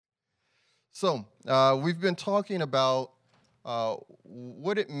We've been talking about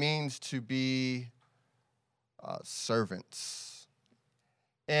what it means to be servants.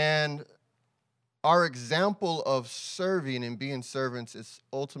 And our example of serving and being servants is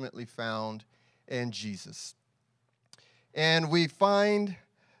ultimately found in Jesus. And we find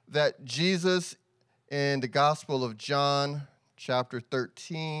that Jesus in the Gospel of John, chapter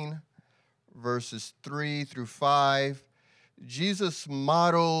 13, verses 3 through 5, Jesus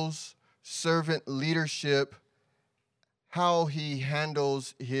models servant leadership, how he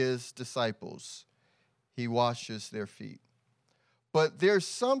handles his disciples. He washes their feet. But there's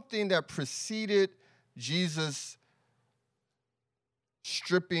something that preceded Jesus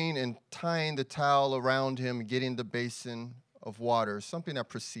stripping and tying the towel around him, getting the basin of water, something that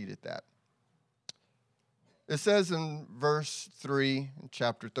preceded that. It says in verse 3 in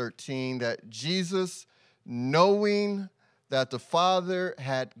chapter 13 that Jesus, knowing that the Father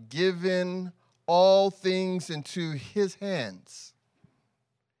had given all things into his hands,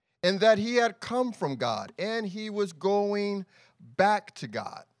 and that he had come from God, and he was going back to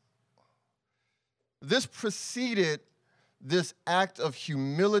God. This preceded this act of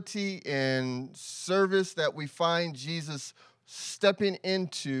humility and service that we find Jesus stepping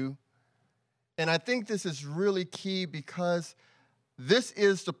into. And I think this is really key because this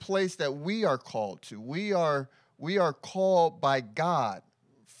is the place that we are called to. We are called by God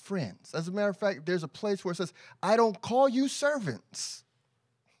friends. As a matter of fact, there's a place where it says, I don't call you servants.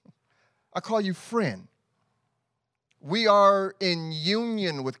 I call you friend. We are in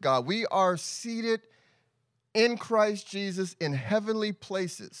union with God. We are seated in Christ Jesus in heavenly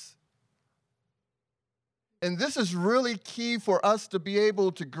places. And this is really key for us to be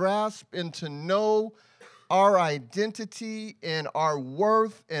able to grasp and to know our identity and our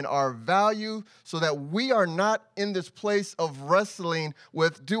worth and our value so that we are not in this place of wrestling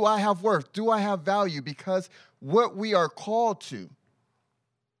with, do I have worth? Do I have value? Because what we are called to,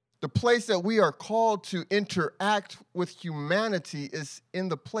 the place that we are called to interact with humanity is in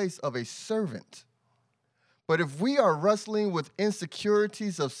the place of a servant. But if we are wrestling with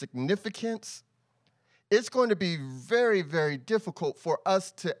insecurities of significance, it's going to be very, very difficult for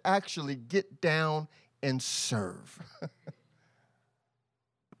us to actually get down and serve.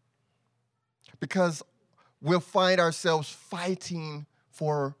 Because we'll find ourselves fighting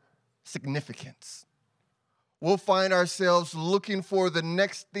for significance. We'll find ourselves looking for the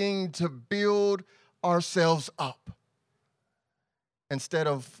next thing to build ourselves up instead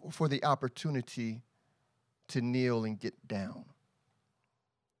of for the opportunity to kneel and get down.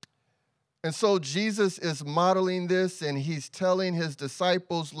 And so Jesus is modeling this, and he's telling his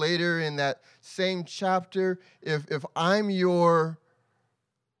disciples later in that same chapter, if I'm your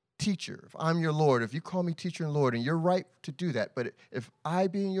teacher, if I'm your Lord, if you call me teacher and Lord, and you're right to do that, but if I,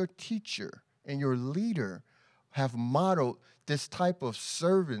 being your teacher and your leader, have modeled this type of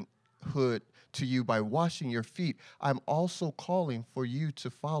servanthood to you by washing your feet, I'm also calling for you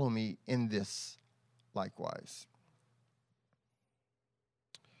to follow me in this likewise.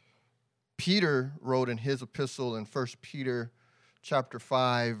 Peter wrote in his epistle in 1 Peter chapter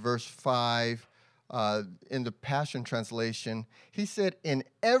 5, verse 5, in the Passion Translation, he said, in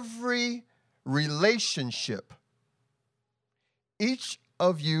every relationship, each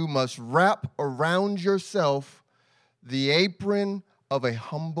of you must wrap around yourself the apron of a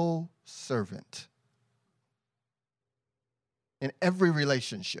humble servant. In every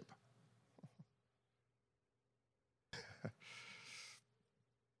relationship.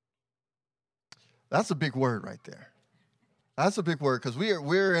 That's a big word right there. That's a big word because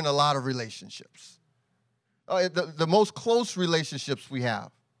we're in a lot of relationships. The most close relationships we have.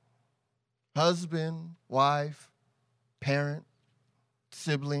 Husband, wife, parent,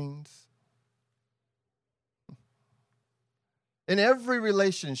 siblings. In every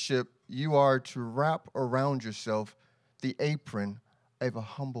relationship, you are to wrap around yourself the apron of a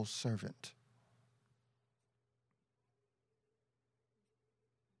humble servant.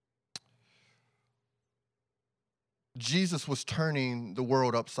 Jesus was turning the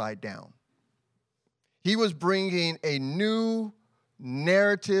world upside down. He was bringing a new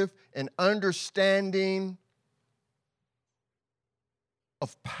narrative and understanding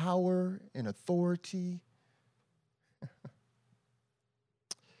of power and authority.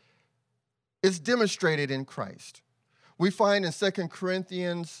 It's demonstrated in Christ. We find in 2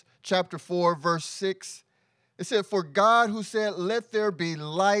 Corinthians chapter 4, verse 6, it said, for God who said, let there be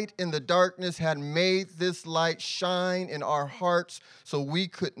light in the darkness, had made this light shine in our hearts so we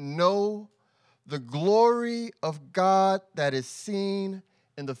could know the glory of God that is seen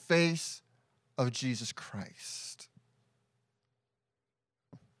in the face of Jesus Christ.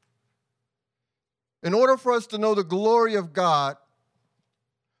 In order for us to know the glory of God,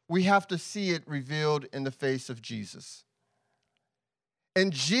 we have to see it revealed in the face of Jesus.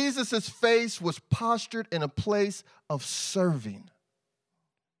 And Jesus' face was postured in a place of serving.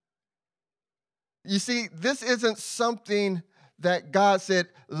 You see, this isn't something that God said,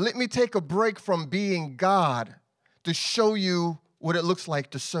 let me take a break from being God to show you what it looks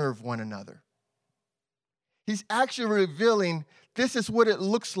like to serve one another. He's actually revealing this is what it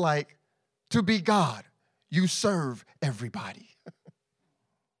looks like to be God. You serve everybody.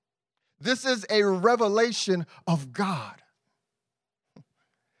 This is a revelation of God.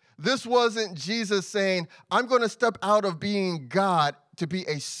 This wasn't Jesus saying, I'm going to step out of being God to be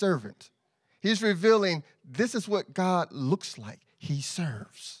a servant. He's revealing this is what God looks like. He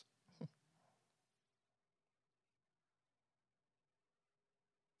serves.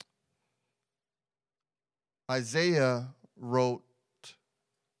 Isaiah wrote a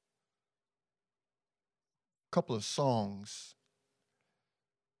couple of songs,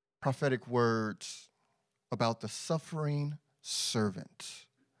 prophetic words about the suffering servant.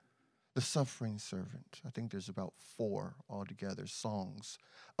 The suffering servant. I think there's about 4 altogether songs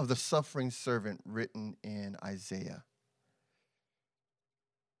of the suffering servant written in Isaiah.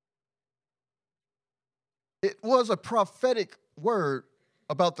 It was a prophetic word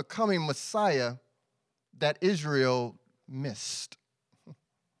about the coming Messiah that Israel missed.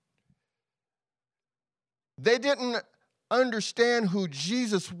 They didn't understand who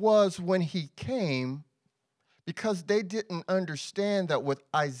Jesus was when he came because they didn't understand that what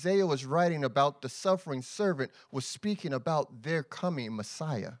Isaiah was writing about the suffering servant was speaking about their coming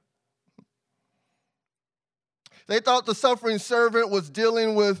Messiah. They thought the suffering servant was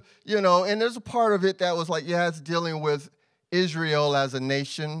dealing with, and there's a part of it that was like, yeah, it's dealing with Israel as a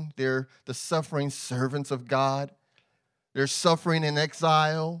nation. They're the suffering servants of God. They're suffering in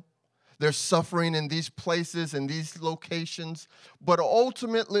exile. They're suffering in these places and these locations. But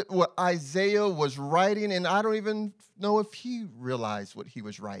ultimately, what Isaiah was writing, and I don't even know if he realized what he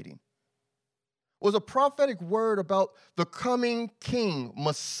was writing, was a prophetic word about the coming king,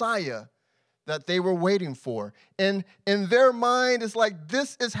 Messiah, that they were waiting for. And in their mind, it's like,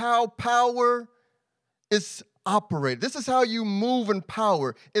 this is how power is operated. This is how you move in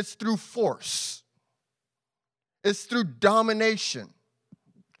power. It's through force. It's through domination.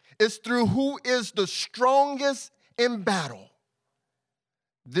 It's through who is the strongest in battle.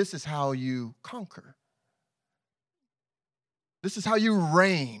 This is how you conquer. This is how you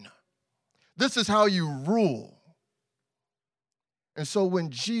reign. This is how you rule. And so when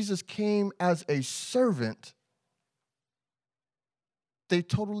Jesus came as a servant, they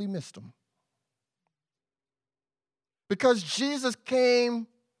totally missed him. Because Jesus came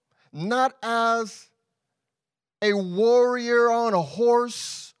not as a warrior on a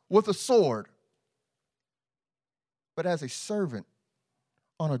horse with a sword, but as a servant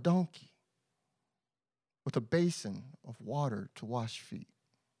on a donkey with a basin of water to wash feet.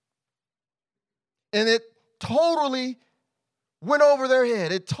 And it totally went over their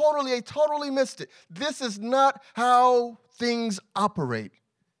head. They totally missed it. This is not how things operate.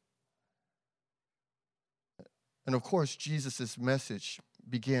 And of course, Jesus' message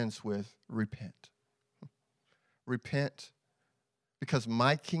begins with repent. Repent, because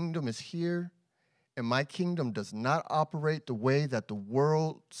my kingdom is here, and my kingdom does not operate the way that the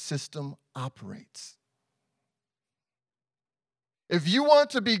world system operates. If you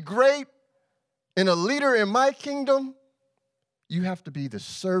want to be great and a leader in my kingdom, you have to be the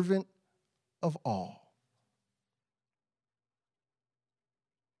servant of all.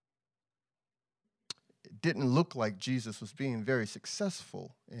 It didn't look like Jesus was being very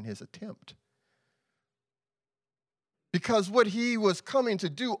successful in his attempt. Because what he was coming to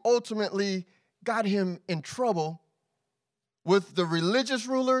do ultimately got him in trouble with the religious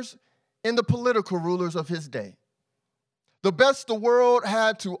rulers and the political rulers of his day. The best the world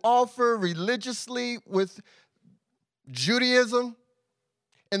had to offer religiously with Judaism,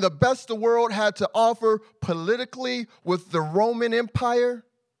 and the best the world had to offer politically with the Roman Empire,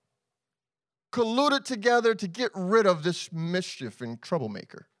 colluded together to get rid of this mischief and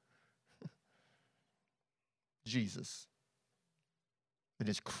troublemaker, Jesus, and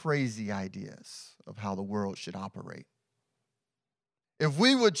his crazy ideas of how the world should operate. If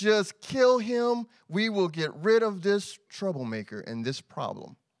we would just kill him, we will get rid of this troublemaker and this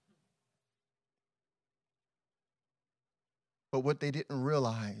problem. But what they didn't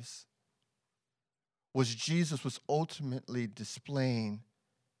realize was Jesus was ultimately displaying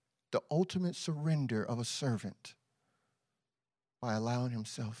the ultimate surrender of a servant by allowing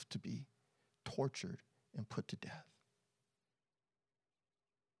himself to be tortured and put to death.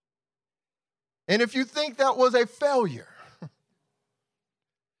 And if you think that was a failure,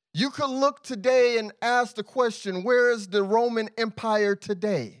 you could look today and ask the question, where is the Roman Empire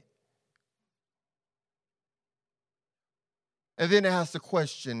today? And then ask the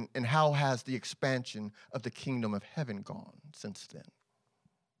question, and how has the expansion of the kingdom of heaven gone since then?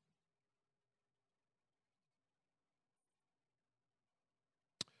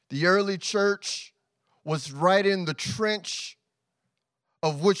 The early church was right in the trench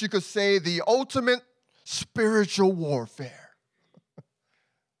of what you could say the ultimate spiritual warfare.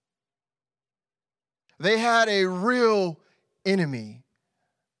 They had a real enemy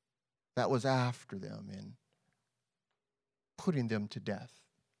that was after them and putting them to death.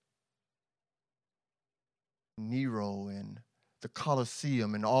 Nero and the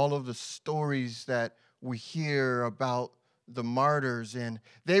Colosseum and all of the stories that we hear about the martyrs, and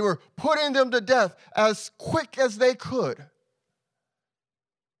they were putting them to death as quick as they could.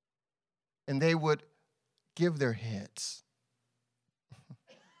 And they would give their heads.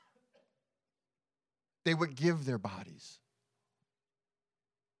 They would give their bodies.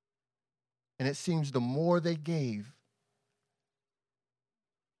 And it seems the more they gave,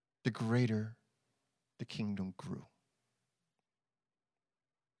 the greater the kingdom grew.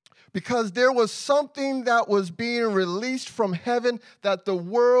 Because there was something that was being released from heaven that the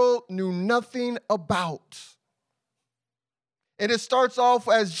world knew nothing about. And it starts off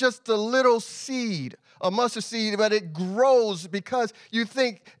as just a little seed, a mustard seed, but it grows because you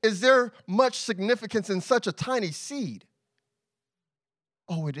think, is there much significance in such a tiny seed?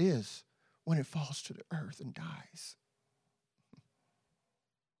 Oh, it is when it falls to the earth and dies.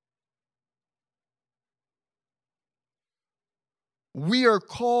 We are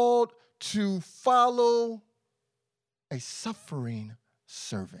called to follow a suffering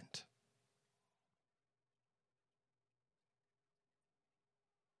servant.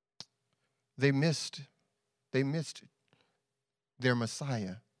 They missed their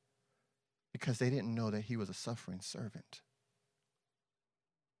Messiah because they didn't know that he was a suffering servant.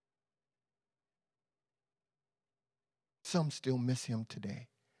 Some still miss him today.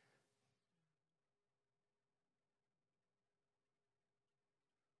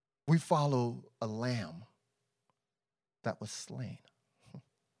 We follow a lamb that was slain.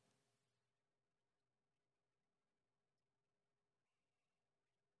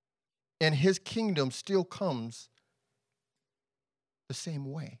 And his kingdom still comes the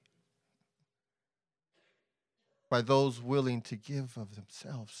same way. By those willing to give of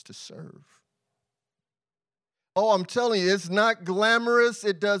themselves to serve. Oh, I'm telling you, it's not glamorous.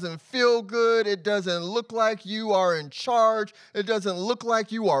 It doesn't feel good. It doesn't look like you are in charge. It doesn't look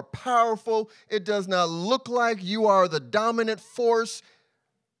like you are powerful. It does not look like you are the dominant force.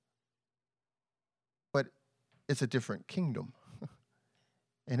 But it's a different kingdom.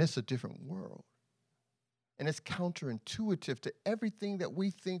 And it's a different world. And it's counterintuitive to everything that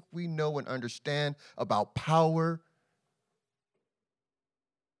we think we know and understand about power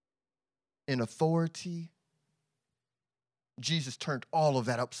and authority. Jesus turned all of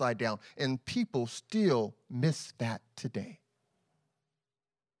that upside down, and people still miss that today.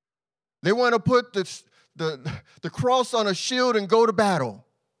 They want to put the cross on a shield and go to battle.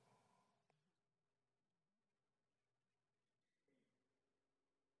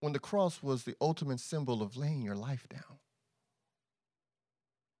 When the cross was the ultimate symbol of laying your life down.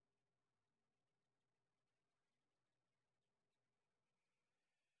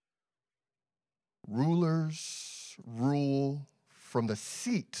 Rulers rule from the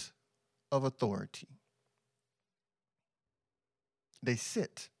seat of authority. They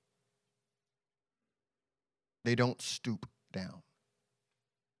sit. They don't stoop down.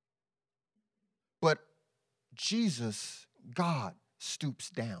 But Jesus, God, stoops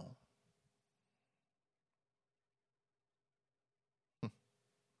down.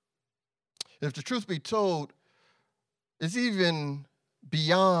 If the truth be told, it's even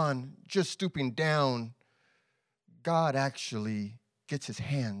beyond just stooping down. God actually gets his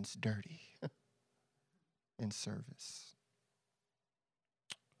hands dirty in service.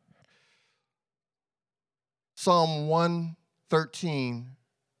 Psalm 113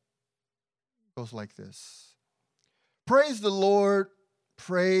 goes like this. Praise the Lord,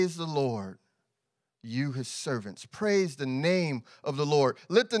 you his servants. Praise the name of the Lord.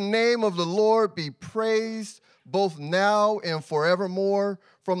 Let the name of the Lord be praised both now and forevermore,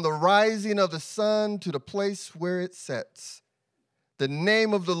 from the rising of the sun to the place where it sets. The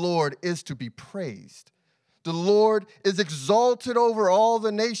name of the Lord is to be praised. The Lord is exalted over all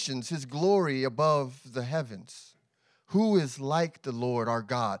the nations, his glory above the heavens. Who is like the Lord our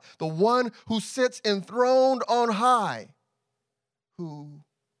God, the one who sits enthroned on high, who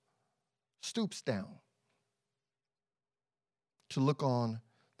stoops down to look on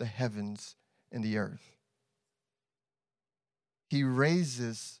the heavens and the earth. He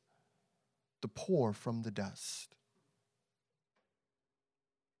raises the poor from the dust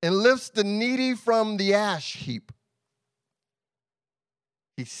and lifts the needy from the ash heap.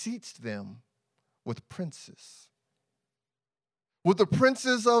 He seats them with princes, with the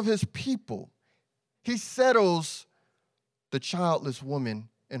princes of his people. He settles the childless woman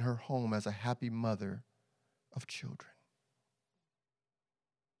in her home as a happy mother of children.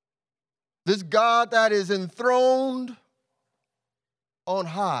 This God that is enthroned on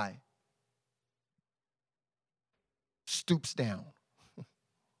high stoops down.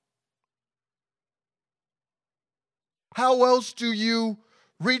 How else do you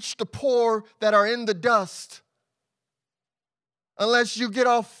reach the poor that are in the dust unless you get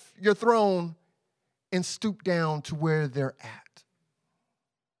off your throne and stoop down to where they're at?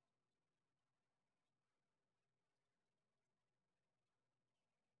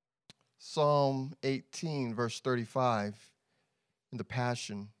 Psalm 18, verse 35 in the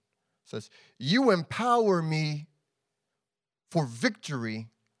Passion says, "You empower me for victory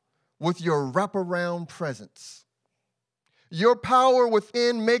with your wraparound presence. Your power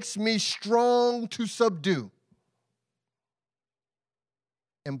within makes me strong to subdue.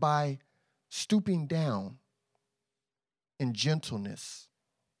 And by stooping down in gentleness,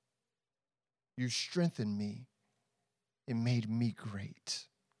 you strengthened me and made me great."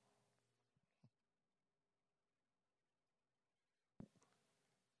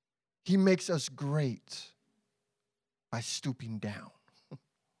 He makes us great by stooping down.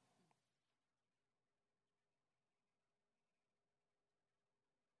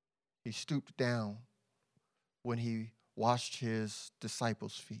 He stooped down when he washed his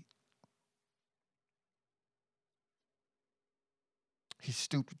disciples' feet. He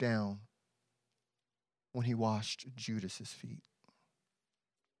stooped down when he washed Judas's feet,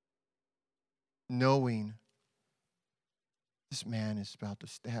 knowing this man is about to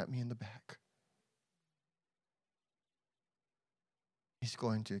stab me in the back. He's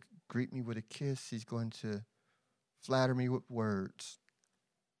going to greet me with a kiss. He's going to flatter me with words.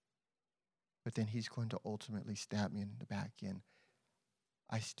 But then he's going to ultimately stab me in the back. And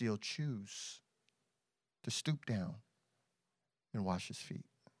I still choose to stoop down and wash his feet.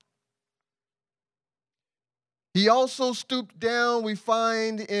 He also stooped down, we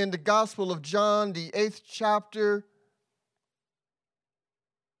find in the Gospel of John, the 8th chapter.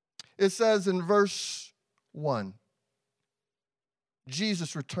 It says in verse 1,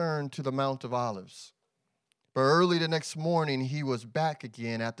 Jesus returned to the Mount of Olives. But early the next morning, he was back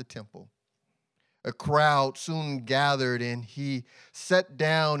again at the temple. A crowd soon gathered, and he sat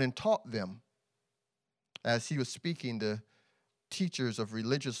down and taught them. As he was speaking, the teachers of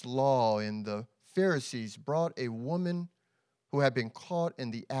religious law and the Pharisees brought a woman who had been caught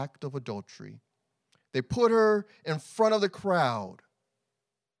in the act of adultery. They put her in front of the crowd.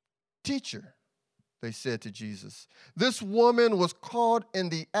 "Teacher," they said to Jesus, "this woman was caught in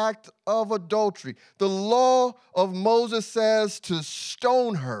the act of adultery. The law of Moses says to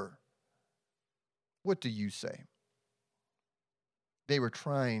stone her. What do you say?" They were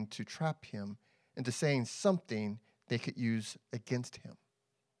trying to trap him into saying something they could use against him.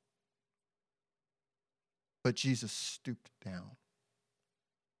 But Jesus stooped down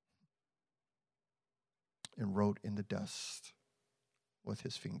and wrote in the dust with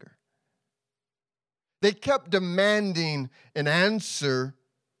his finger. They kept demanding an answer,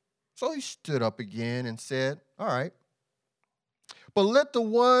 so he stood up again and said, "All right, but let the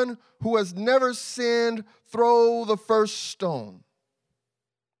one who has never sinned throw the first stone."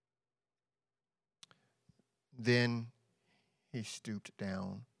 Then he stooped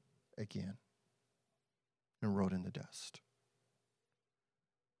down again and wrote in the dust.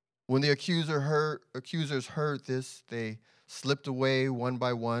 When the accusers heard this, they slipped away one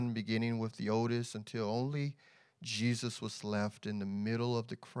by one, beginning with the oldest, until only Jesus was left in the middle of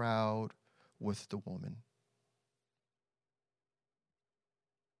the crowd with the woman.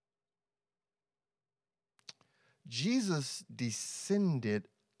 Jesus descended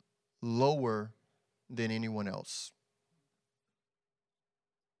lower than anyone else.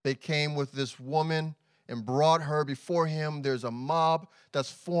 They came with this woman and brought her before him. There's a mob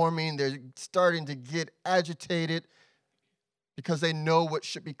that's forming. They're starting to get agitated because they know what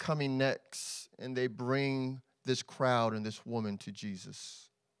should be coming next. And they bring this crowd and this woman to Jesus.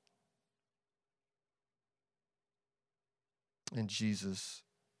 And Jesus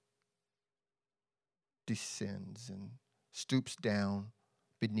descends and stoops down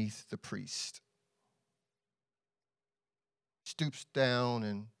beneath the priest. Stoops down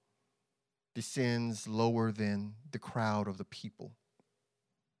and descends lower than the crowd of the people.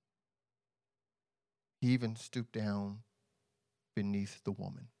 He even stooped down beneath the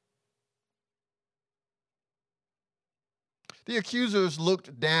woman. The accusers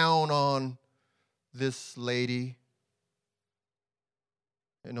looked down on this lady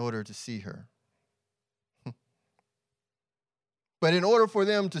in order to see her. But in order for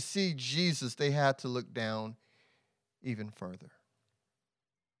them to see Jesus, they had to look down even further,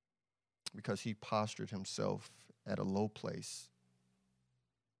 because he postured himself at a low place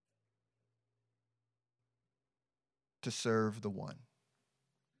to serve the one.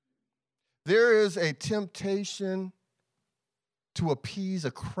 There is a temptation to appease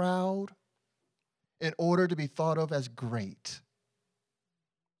a crowd in order to be thought of as great.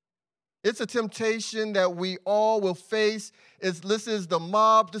 It's a temptation that we all will face. This is the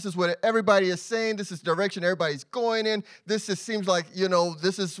mob. This is what everybody is saying. This is the direction everybody's going in. This just seems like,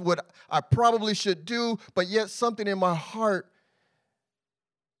 this is what I probably should do. But yet something in my heart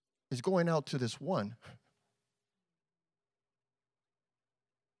is going out to this one.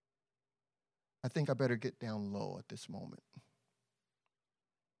 I think I better get down low at this moment.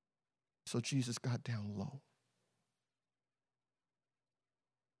 So Jesus got down low.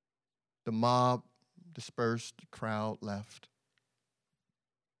 The mob dispersed, the crowd left.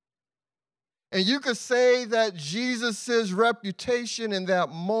 And you could say that Jesus' reputation in that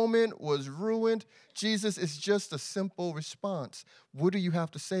moment was ruined. Jesus is just a simple response. What do you have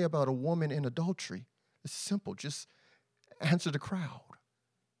to say about a woman in adultery? It's simple. Just answer the crowd.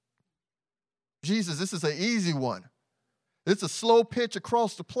 Jesus, this is an easy one. It's a slow pitch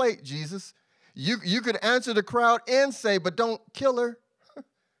across the plate, Jesus. You could answer the crowd and say, but don't kill her.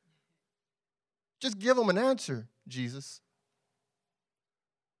 Just give them an answer, Jesus.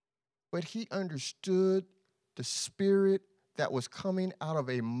 But he understood the spirit that was coming out of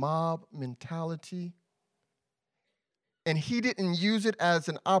a mob mentality. And he didn't use it as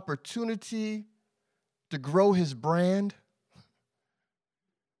an opportunity to grow his brand.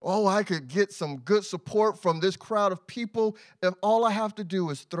 Oh, I could get some good support from this crowd of people if all I have to do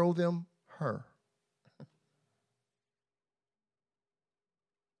is throw them her.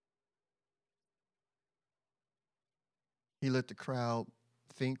 He let the crowd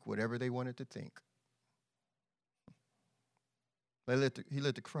think whatever they wanted to think. He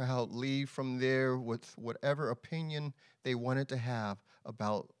let the crowd leave from there with whatever opinion they wanted to have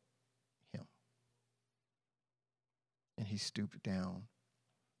about him. And he stooped down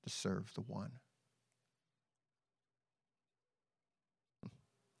to serve the one.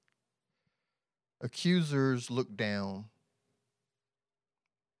 Accusers look down,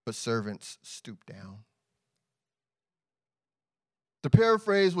 but servants stoop down. To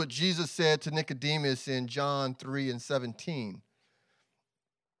paraphrase what Jesus said to Nicodemus in John 3:17,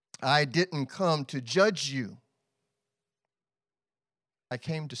 I didn't come to judge you. I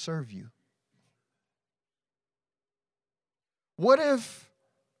came to serve you. What if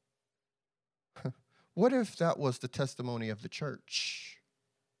that was the testimony of the church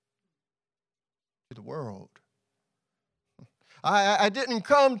to the world? I didn't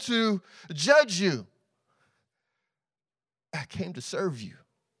come to judge you. I came to serve you.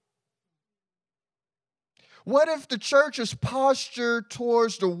 What if the church's posture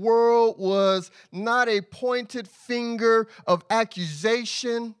towards the world was not a pointed finger of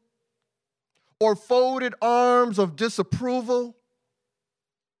accusation or folded arms of disapproval,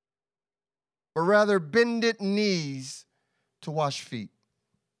 but rather bended knees to wash feet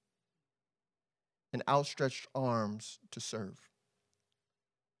and outstretched arms to serve?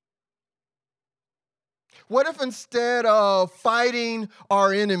 What if instead of fighting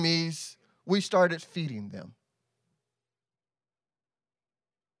our enemies, we started feeding them?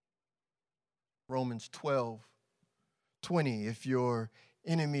 Romans 12:20, if your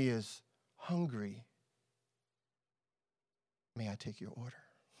enemy is hungry, may I take your order?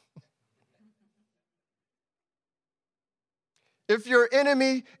 If your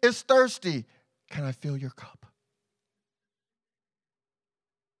enemy is thirsty, can I fill your cup?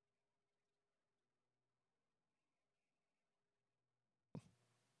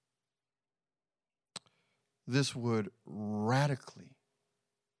 This would radically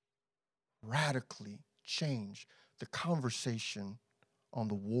change the conversation on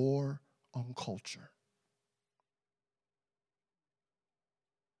the war on culture.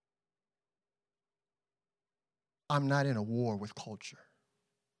 I'm not in a war with culture.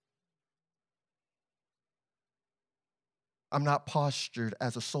 I'm not postured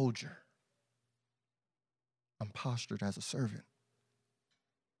as a soldier. I'm postured as a servant.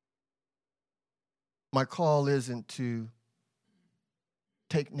 My call isn't to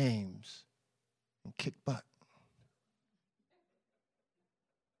take names and kick butt.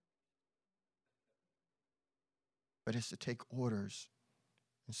 But it's to take orders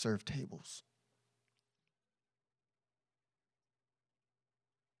and serve tables.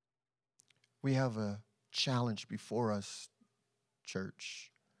 We have a challenge before us,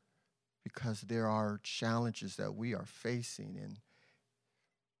 church, because there are challenges that we are facing,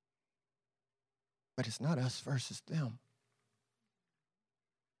 but it's not us versus them.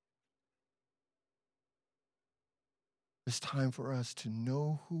 It's time for us to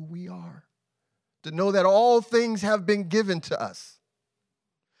know who we are, to know that all things have been given to us,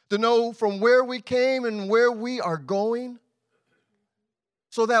 to know from where we came and where we are going,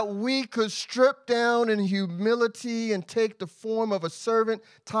 so that we could strip down in humility and take the form of a servant,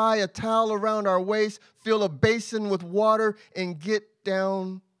 tie a towel around our waist, fill a basin with water, and get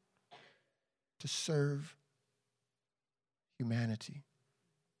down to serve humanity.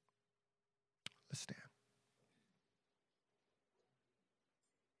 Let's stand.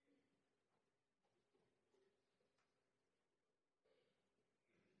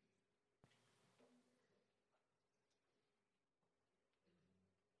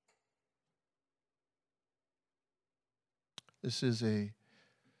 This is a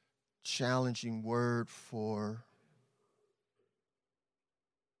challenging word for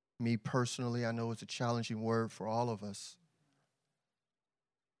me personally. I know it's a challenging word for all of us.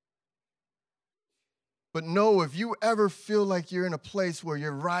 But know, if you ever feel like you're in a place where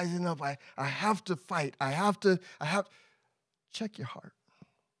you're rising up, I have to fight, check your heart.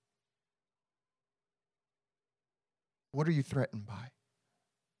 What are you threatened by?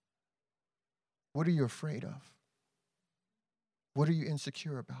 What are you afraid of? What are you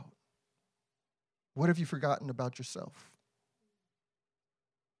insecure about? What have you forgotten about yourself?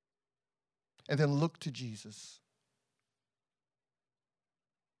 And then look to Jesus,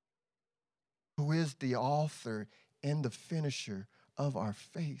 who is the author and the finisher of our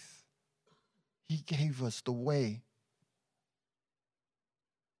faith. He gave us the way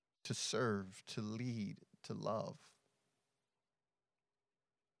to serve, to lead, to love.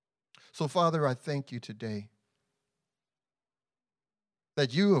 So, Father, I thank you today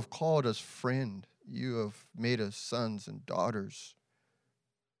that you have called us friend. You have made us sons and daughters.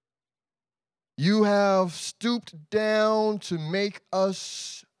 You have stooped down to make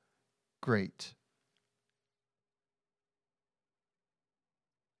us great.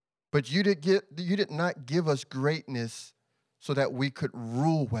 But you did not give us greatness so that we could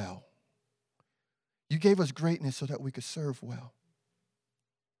rule well. You gave us greatness so that we could serve well.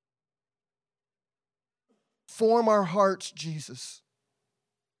 Form our hearts, Jesus.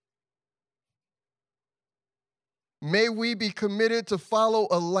 May we be committed to follow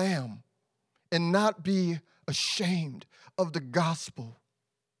a lamb and not be ashamed of the gospel.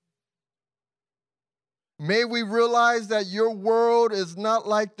 May we realize that your world is not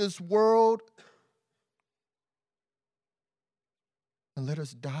like this world. And let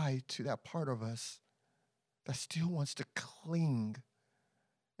us die to that part of us that still wants to cling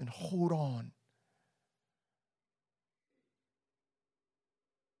and hold on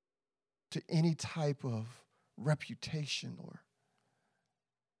to any type of reputation or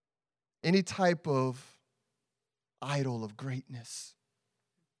any type of idol of greatness.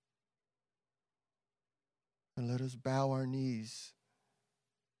 And let us bow our knees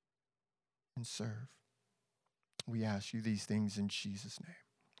and serve. We ask you these things in Jesus'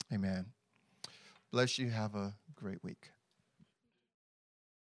 name. Amen. Bless you. Have a great week.